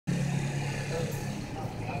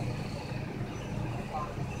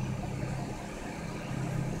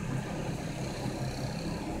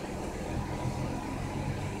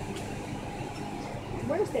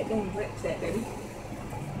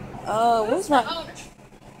What's my owner?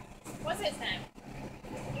 What's his name?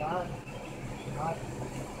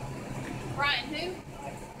 Brian who?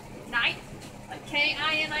 Knight? Like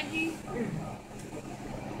K-I-N-I-G?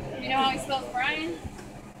 You know how he spells Brian?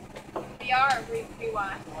 B-R or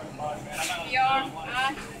B-Y?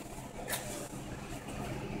 B-R-I?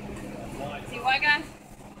 Is he a white guy?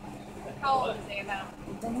 How old is he about?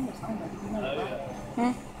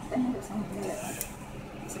 Hmm?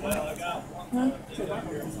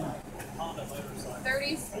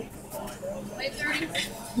 30s? Late 30s?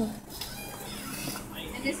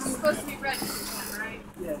 And this is supposed to be registered, right?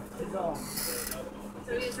 Yeah, it's all.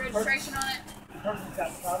 So he has registration on it? Person's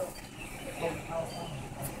got title.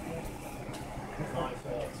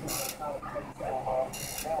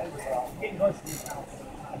 Getting close to his house.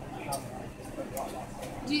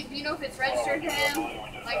 Do you know if it's registered to him?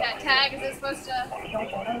 Like that tag, is it supposed to?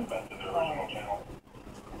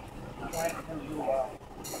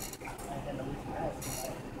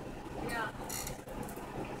 Yeah.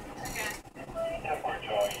 Okay.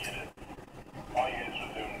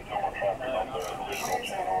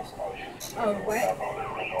 Oh, what?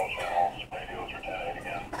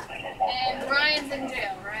 And Ryan's in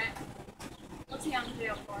jail, right? What's he on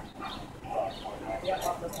jail for?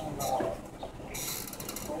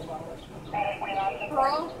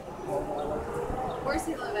 Parole? Where's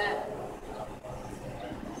he live at?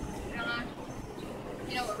 You don't know?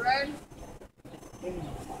 You know what road?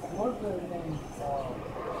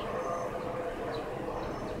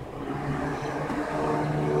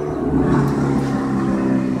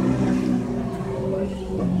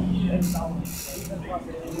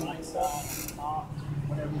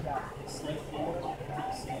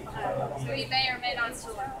 So he may or may not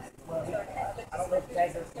still live. I don't know if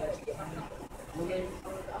that's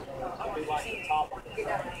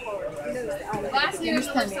Last year was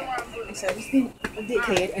somewhere on Blue. So he's been a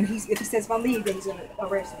dickhead, and if he says if I leave, then he's gonna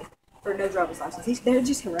arrest me for no driver's license. They're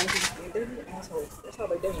just harassing me. They're just assholes. That's all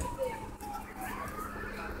they're doing.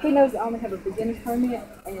 He knows that I only have a beginner's permit,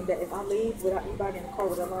 and that if I leave without anybody in the car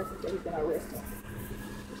with a license, that he's gonna arrest me.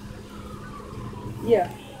 Yeah.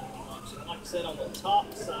 Like I said, on the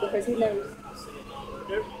top side, Because he knows. I see it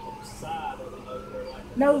on the side of the motor,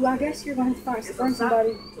 like No, I guess you're going to have to bring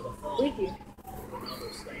somebody with you.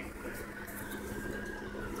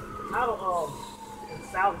 title,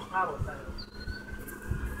 salvage title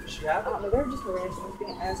thing. She have I don't know, they're just harassing me,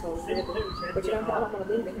 being assholes. Really. But you know, I don't want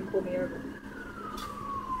to leave, they can pull me over.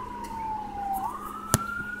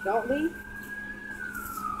 Don't leave.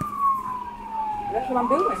 That's what I'm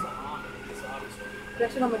doing.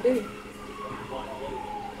 That's what I'm going to do.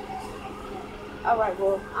 Alright,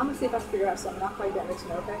 well, I'm going to see if I can figure out something. I'll call you back next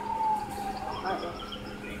minute, okay? Alright, well.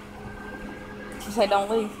 You say don't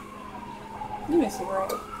leave. You miss a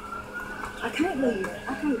cigarette. I can't leave.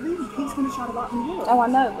 I can't leave. He's going to try to lock me up. Oh, I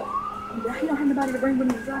know, but He don't have nobody to bring with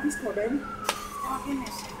him to drive his car, baby.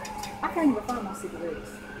 I can't even find my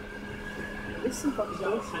cigarettes. This is some fucking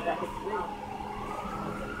bullshit that I have to do.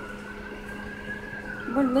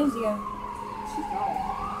 where did Lindsay go? She's gone.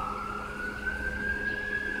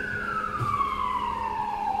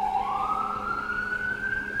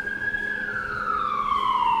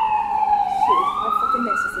 Shit, it's not fucking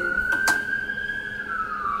necessary.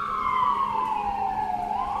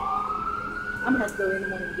 I'm gonna have to go in the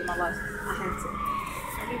morning to get my license. I have to.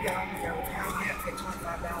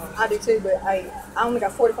 I do too, but I only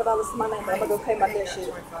got $45 in my name, but I'm gonna go pay my debt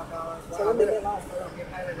shit. So let me get alone.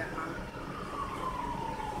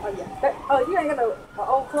 Oh yeah. You ain't got no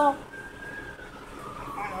old cloth?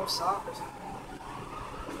 I know, sock or something.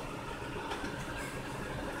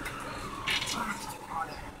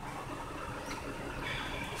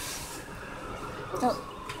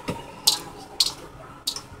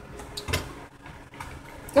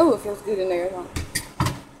 Oh, it feels good in there. Huh?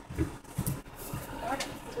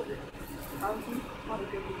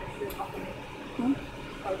 Hmm?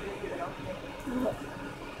 What?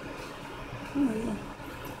 Oh, yeah.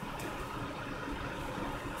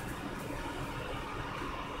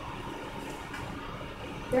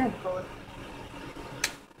 They're in the car.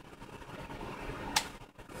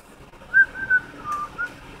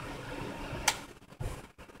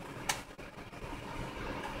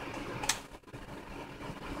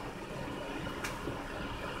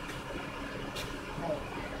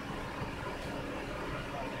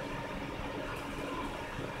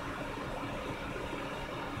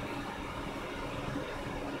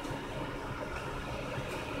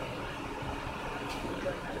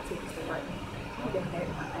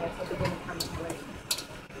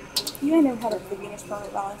 You ain't never had a beginner's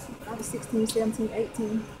permit license. I was 16, 17,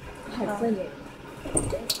 18. I had plenty.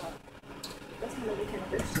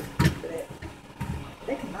 They're stupid for that.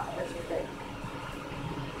 They cannot arrest you for that.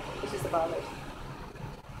 It's just a violation.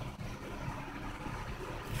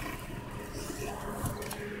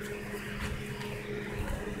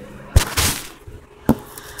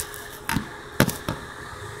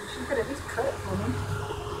 She could at least cut it for me.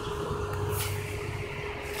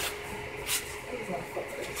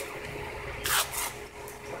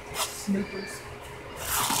 Snoopers.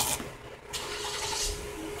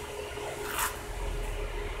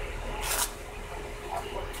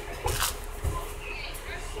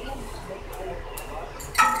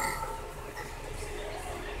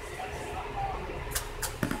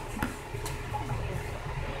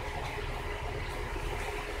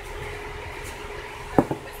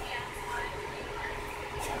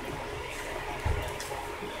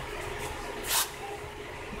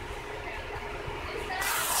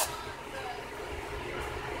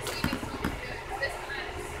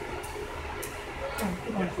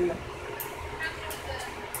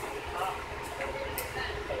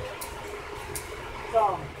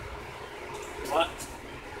 What?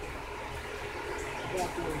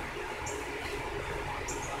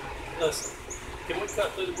 Listen, can we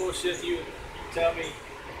cut through the bullshit? You tell me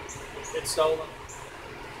it's stolen.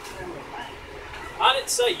 I didn't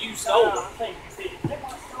say you stole it. I think they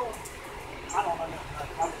weren't stolen. I don't know.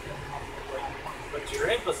 But you're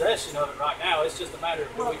in possession of it right now. It's just a matter of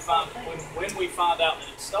when we find out that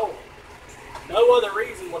it's stolen. No other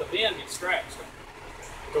reason would have been to scratch it.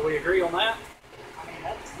 Do we agree on that? I mean,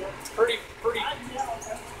 that's Pretty. Brian,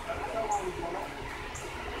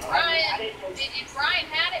 if Brian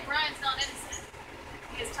had it, Brian's not innocent.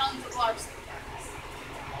 He has tons of large things.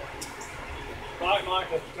 Right,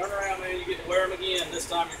 Michael, turn around, man. You get to wear them again. This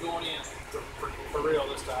time you're going in. For real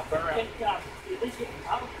this time. Turn around.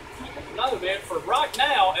 No, man. For right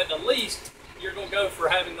now, at the least, you're going to go for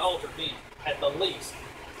having the altered beam. At the least.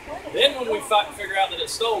 Then when we figure out that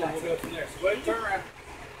it's stolen, we'll go from there. So wait, turn around.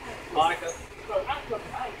 Micah.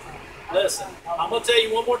 Listen, I'm going to tell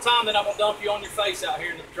you one more time, then I'm going to dump you on your face out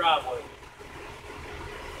here in the driveway.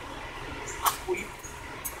 Can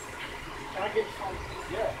I get some?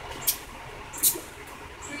 Yeah.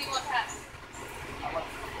 Who do you want to have?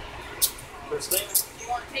 Christina? Do you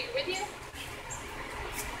want to take it with you?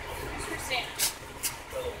 Who's Christina?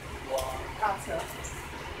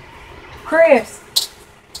 Chris.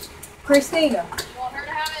 Christina. You want her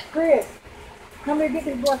to have it? Chris. Come here, get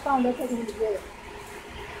this boy phone. They're taking him to jail.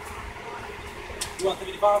 You want the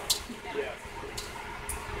 55? Yeah.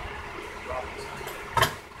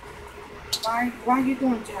 Why are you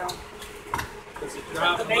doing jail? Because you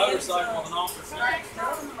drive a motorcycle on an officer.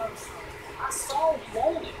 I saw you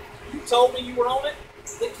on it. You told me you were on it.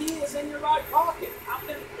 The key is in your right pocket. I've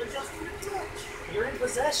been adjusting your touch. You're in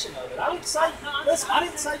possession of it. I didn't say. Listen, I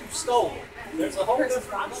didn't say you stole it. There's a whole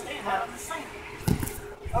different. I understand how.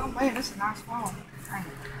 Oh man, that's a nice phone.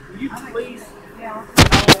 Will you please? Yeah.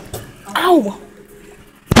 Ow!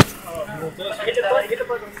 Hit the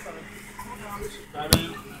button. I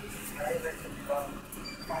mean,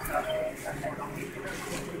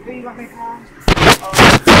 Do you want me to call?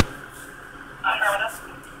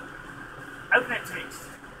 Open that text.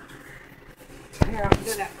 Here, I'll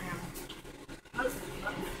do that for him.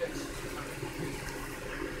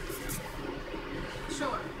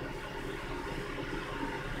 Sure.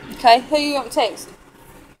 Okay, who you want to text?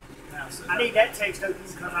 I need that text open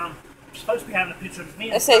because I'm supposed to be having a picture of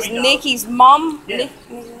me. It says Nikki's mom. Yeah.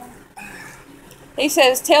 He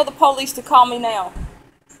says, tell the police to call me now.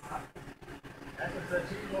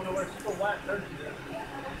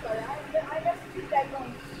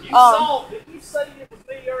 you saw. Did you say it was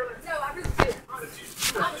me earlier? No, I really did.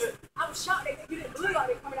 I was shocked that you didn't believe I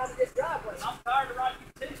was coming out of this driveway. I'm tired of writing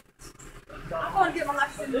tickets. I'm going to get my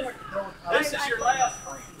license in the morning. This is your last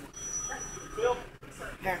friend. Phil?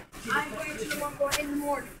 I ain't going to the one going in the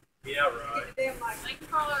morning. Yeah, right. Get the damn license.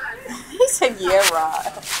 Like caller. He said, yeah,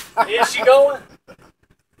 right. Is she going?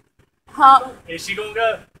 Huh? Is she gonna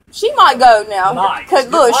go? She might go now. Might. Because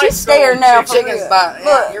look, she's scared now. For Chicken's real. butt. Yeah,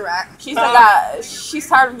 Look, you're right. she's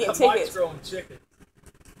tired of getting Mike's tickets. growing chicken.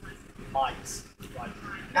 Mike's.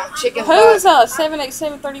 Not chicken Who's butt.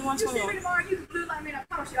 787-3121? You see me tomorrow, you can blue like me, and I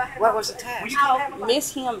promise you I have What my- was the text? Will you call?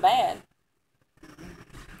 Miss him bad.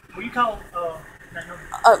 Will you call? That number?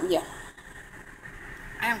 Oh, yeah.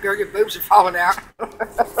 Damn, girl, your boobs are falling out.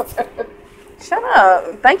 Shut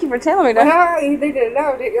up. Thank you for telling me that. No, you didn't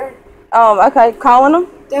know, did you? Okay, calling them.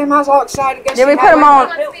 Damn, I was all excited. Did we put them on?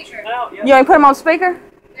 On speaker. Out, yeah. You want to put them on speaker?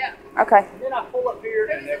 Yeah. Okay. Then I pull up here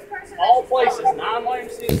and Who's this person all that places, stole it? 9-lane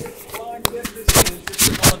cities, line districts, and just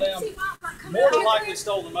sitting on the damn. More than likely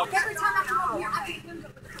stole them up. Every time I come up here, I get them.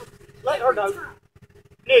 Let her know.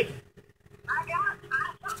 Iggy.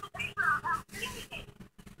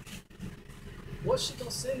 What's she gonna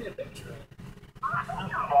send me a picture of?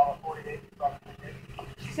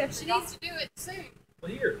 Except She needs to do it soon.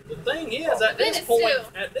 Well, here, the thing is, at Then this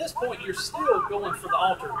it's point, you're still going for the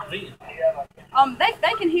altered event.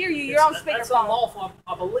 they can hear you. You're on That's speakerphone. unlawful,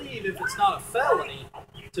 I believe, if it's not a felony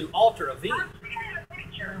to alter event.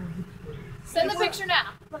 Send the picture now.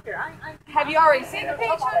 Look here, Have you already seen the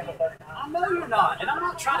picture? I know you're not, and I'm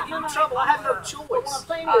not trying to get you in trouble. I have no choice.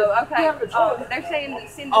 Oh, okay. Oh, they're saying to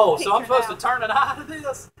send the Oh, picture so I'm supposed now. to turn an eye to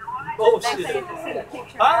this? They're Bullshit. saying to send the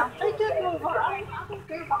picture Huh? now.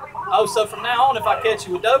 Oh, so from now on, if I catch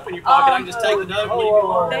you with dope in your pocket, I can just take the dope and leave you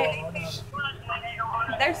alone?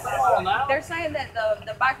 They're saying that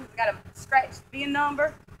the biker's got a scratched VIN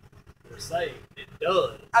number. They're saying it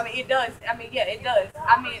does. I mean, it does. I mean, yeah, it does.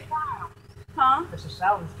 I mean, huh? it's a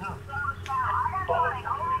salvage time.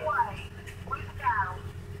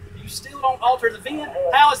 You still don't alter the VIN?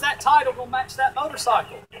 How is that title going to match that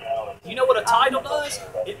motorcycle? You know what a title does?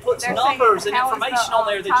 It puts They're numbers saying and how is information the, on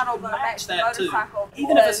there that title you can gonna match the that to. motorcycle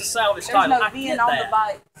Even if it's a because salvage there's title. no I VIN get on the that.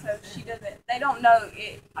 bike, so she doesn't. They don't know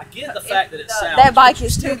it. I get the fact that it's salvage. That bike but you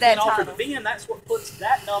is still to that can't alter title. the VIN. That's what puts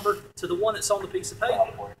that number to the one that's on the piece of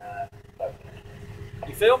paper.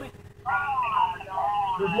 You feel me?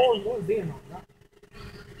 There's more than one being on, right?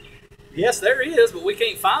 Yes, there is, but we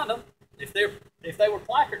can't find them. If they were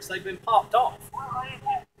placards, they've been popped off.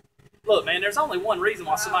 Look, man, there's only one reason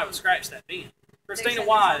why somebody would scratch that VIN. Christina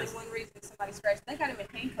Wise. There's only one reason somebody scratched. They got him in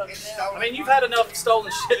handcuffs now. Stolen. I mean, you've had enough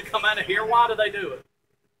stolen shit to come out of here. Why do they do it?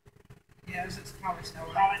 Yeah, it's probably stolen.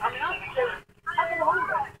 I mean, I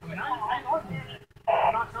ain't arguing that.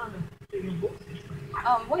 I'm not trying to give them books.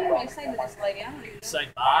 What do you want to say to this lady? I don't even know. Say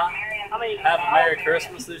bye. I mean, Have a Merry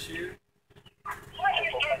Christmas this year.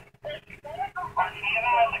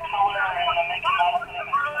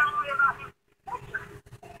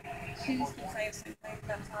 She just keeps saying the same thing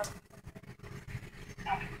about time.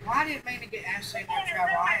 Well, I didn't mean to get asked to no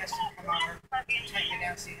trouble. I asked him to come over and take me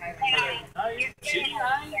down to see Haley. Hey, she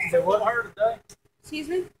ain't. It wasn't her today. Excuse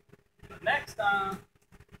me? But next time,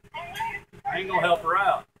 I ain't gonna help her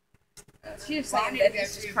out. She just Well, I saying need to that go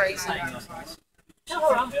this see is if my crazy. driver's license.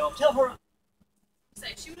 tell her. Say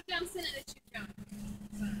she would have done sent it if she'd come.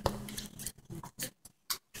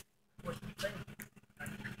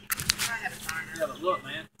 I had a timer. Yeah, but look,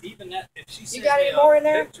 man. Even that, if she sends got me any more in a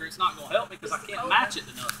there? picture, it's not gonna help me because I can't match it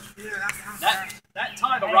to nothing. Yeah, I'm sorry. That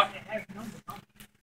title right.